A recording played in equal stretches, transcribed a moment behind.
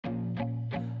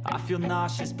feel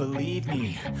nauseous, believe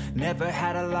me. Never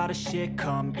had a lot of shit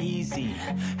come easy.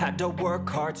 Had to work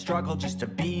hard, struggle just to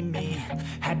be me.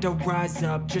 Had to rise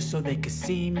up just so they could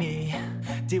see me.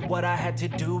 Did what I had to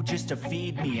do just to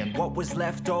feed me. And what was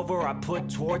left over I put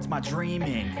towards my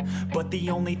dreaming. But the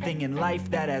only thing in life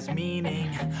that has meaning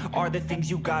are the things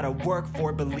you gotta work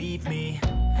for, believe me.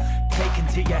 Take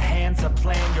into your hands a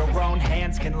plan, your own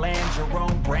hands can land your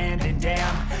own brand. And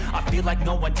damn, I feel like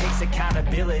no one takes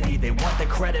accountability. They want the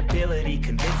credibility,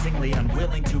 convincingly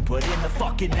unwilling to put in the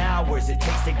fucking hours it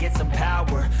takes to get some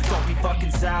power. Don't be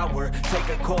fucking sour, take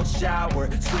a cold shower,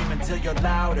 scream until you're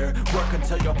louder, work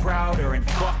until you're prouder. And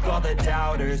fuck all the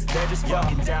doubters, they're just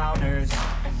fucking downers.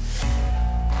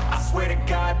 I swear to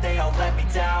God they all let me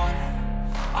down.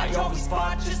 I always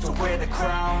fought just to wear the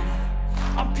crown.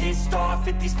 I'm pissed off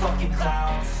at these fucking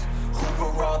clowns who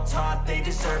were all taught they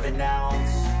deserve an ounce.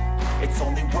 It's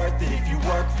only worth it if you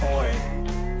work for it.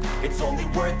 It's only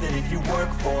worth it if you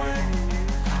work for it.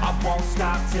 I won't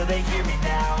stop till they hear me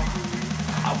now.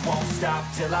 I won't stop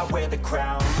till I wear the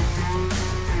crown.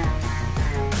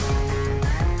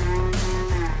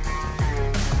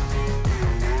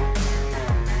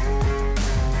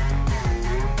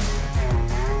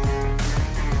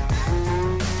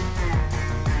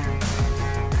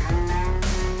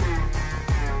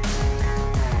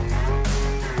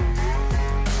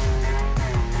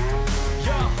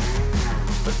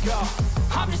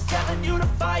 I'm just telling you to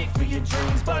fight for your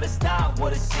dreams, but it's not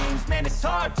what it seems. Man, it's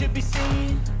hard to be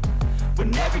seen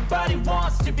when everybody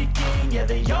wants to be king. Yeah,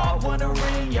 they all wanna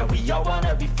ring, yeah, we all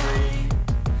wanna be free.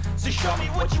 So show me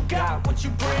what you got, what you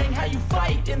bring, how you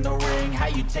fight in the ring, how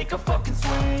you take a fucking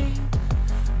swing.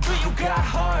 Do you got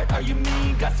heart, are you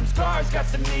mean? Got some scars, got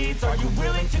some needs, are you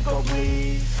willing to go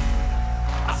bleed?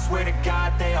 I swear to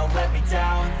God they all let me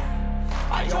down.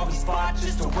 I always fought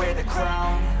just to wear the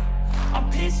crown. I'm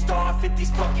pissed off at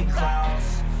these fucking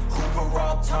clowns who were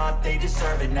all taught they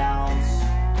deserve an ounce.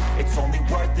 It's only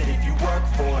worth it if you work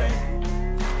for it.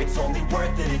 It's only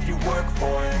worth it if you work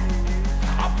for it.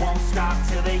 I won't stop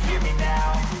till they hear me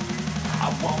now.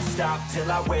 I won't stop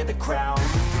till I wear the crown.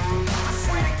 I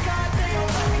swear to God they all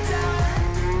let me down.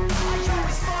 I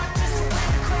always fought just to wear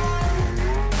the crown.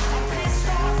 I'm pissed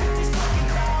off at these fucking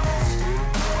clowns who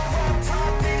were all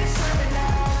taught they deserve an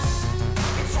ounce.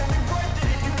 It's only worth it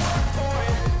if you work for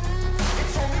it. It's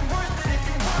only worth it if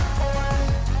you work for it.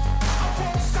 I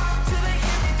won't stop till they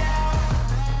hear me now.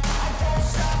 I won't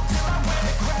stop till I wear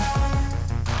the crown.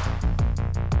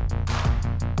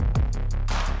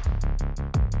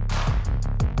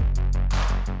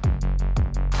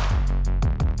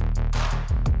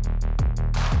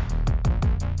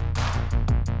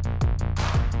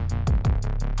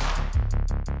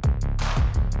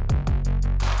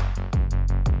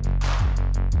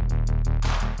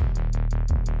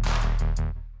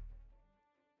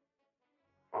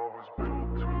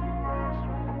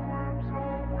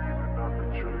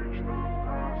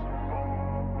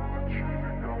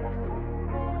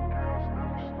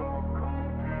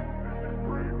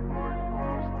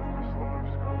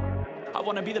 I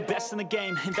wanna be the best in the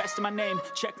game, invest in my name,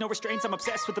 check no restraints, I'm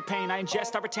obsessed with the pain. I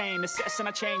ingest, I retain, assess and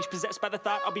I change, possessed by the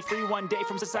thought I'll be free one day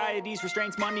from society's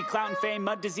restraints. Money, clout and fame,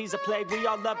 mud, disease, a plague. We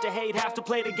all love to hate, have to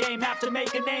play the game, have to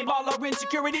make a name. All our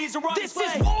insecurities are on display.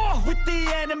 This is war with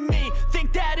the enemy,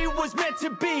 think that it was meant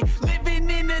to be. Living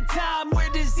in a time where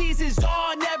disease is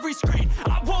on every screen.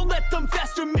 I won't let them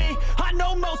fester me, I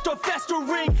know most are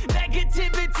festering.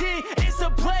 Negativity is a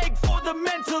plague for the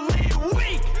mentally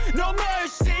weak. No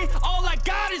mercy, all I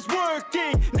got is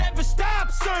working. Never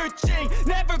stop searching,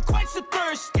 never quench the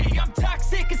thirsty. I'm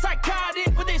toxic and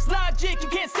psychotic with this logic, you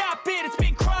can't stop it. It's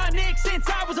been chronic since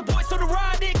I was a boy, so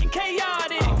neurotic and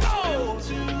chaotic. I'm built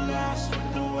to last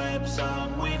with the webs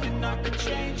I'm weaving. I could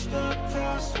change the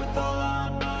past with all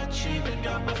I'm achieving.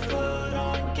 Got my foot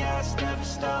on gas, never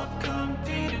stop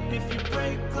competing. If you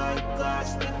break like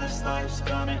glass, then this life's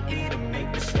gonna eat 'em. Make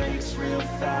mistakes real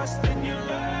fast, then you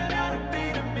learn how to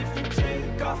beat 'em. If you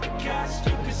take off the cast,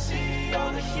 you can see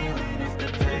all the healing. If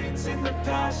the pain's in the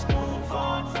past, move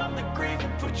on from the grave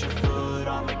and put your foot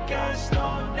on the gas.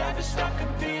 No, never stop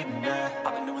competing, yeah.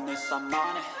 I've been doing this, I'm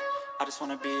on it. I just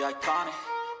wanna be iconic.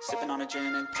 Sipping on a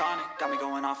gin and tonic, got me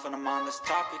going off when I'm on this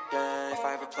topic, yeah. If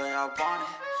I ever play, I want it.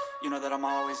 You know that I'm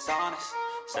always honest.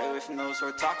 Stay away from those who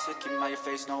are toxic. Keep them out your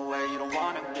face, no way, you don't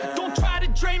want them, yeah. Don't try to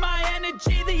drain my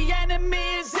energy. The enemy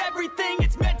is everything.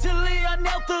 It's mentally,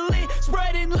 unhealthily,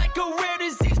 spreading like a rare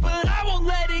disease. But I won't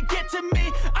let it get to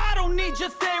me. I don't need your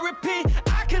therapy.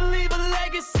 I can leave a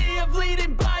legacy of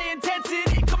leading by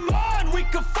intensity. Come on, we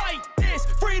can fight this.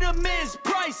 Freedom is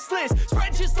priceless.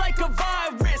 Spread just like a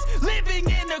virus. Living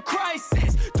in a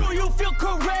crisis. Do you feel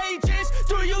courageous?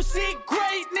 Do you see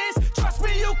greatness? Trust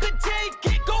me, you can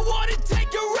take it. Go on and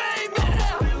take your aim.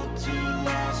 Yeah. Built to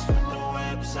last with the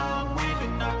webs I'm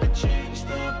weaving. I could change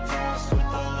the past with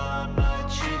all I'm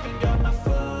achieving. Got my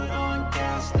foot on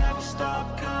gas, never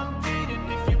stop competing.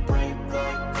 If you break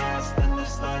like glass, then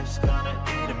this life's gonna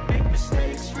eat 'em. Make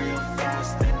mistakes real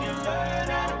fast, then you learn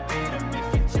how to beat 'em. If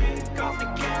you take off the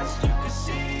gas, you can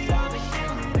see all the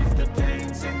healing. If the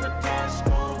pain's in the past,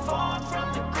 move on from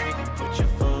the grieving. Put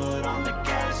your foot on the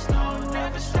gas, no,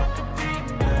 never stop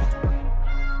competing. Yeah.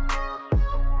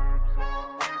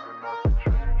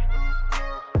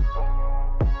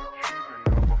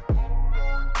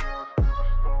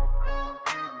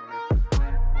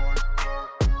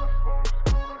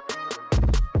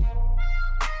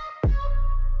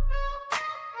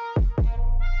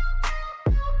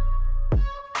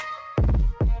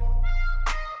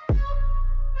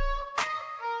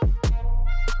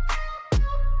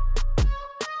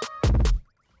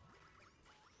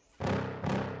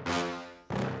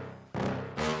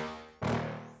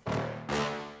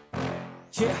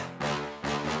 Yeah.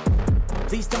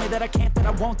 Please tell me that I can't, that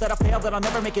I won't, that I fail, that I'll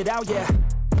never make it out, yeah.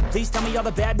 Please tell me all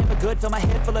the bad, never good, fill my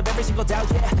head full of every single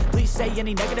doubt, yeah. Please say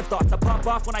any negative thoughts, I pop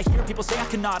off when I hear people say I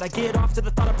cannot. I get off to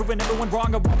the thought of proving everyone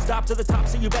wrong, I won't stop to the top,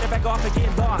 so you better back off and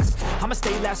get lost. I'ma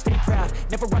stay loud, stay proud,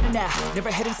 never running out,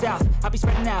 never heading south. I'll be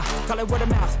spreading out, call it word of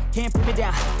mouth, can't put me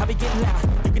down, I'll be getting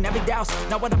loud. You can have it douse,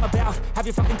 not what I'm about, have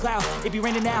your fucking cloud. It be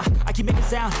raining now, I keep making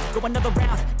sound, go another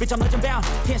round, bitch I'm legend bound,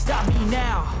 can't stop me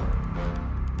now.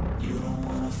 You don't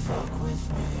wanna fuck with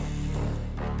me,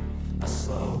 a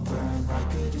slow burn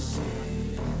like a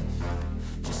disease.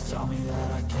 Just tell me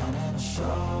that I can and I'll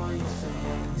show you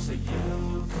things that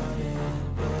you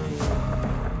couldn't believe.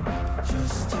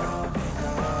 Just tell me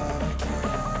that I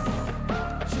can.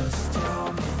 Just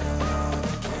tell me that I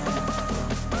can.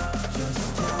 Just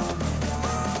tell me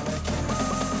that I can.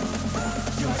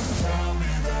 Just tell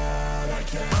me that I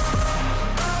can.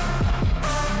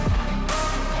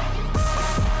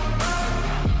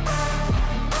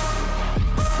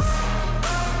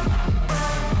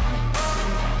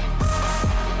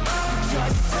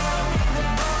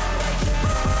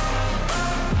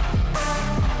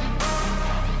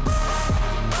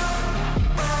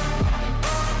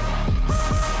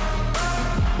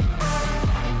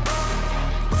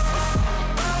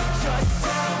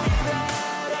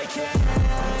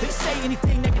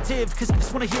 Anything negative, cause I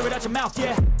just wanna hear it out your mouth,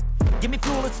 yeah. Give me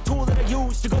fuel, it's a tool that I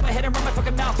use to go ahead and run my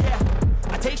fucking mouth, yeah.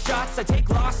 I take shots, I take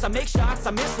loss, I make shots,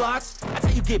 I miss lots. That's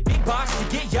how you get big box, you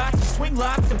get yachts, you swing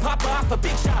lots and pop off a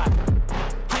big shot.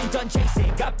 I ain't done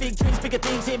chasing, got big dreams, bigger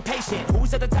things, impatient.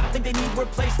 Who's at the top think they need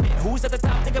replacement? Who's at the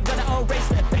top think I'm gonna erase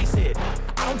them? Face it,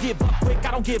 I don't give up quick,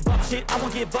 I don't give up shit, I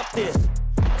won't give up this.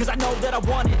 Cause I know that I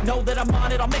want it, know that I'm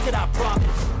on it, I'll make it, I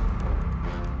promise.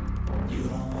 You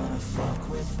don't wanna fuck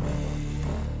with me,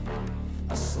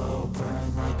 a slow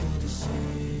burn like a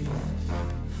disease.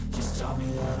 Just tell me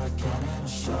that I can and I'll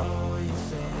show you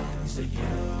things that you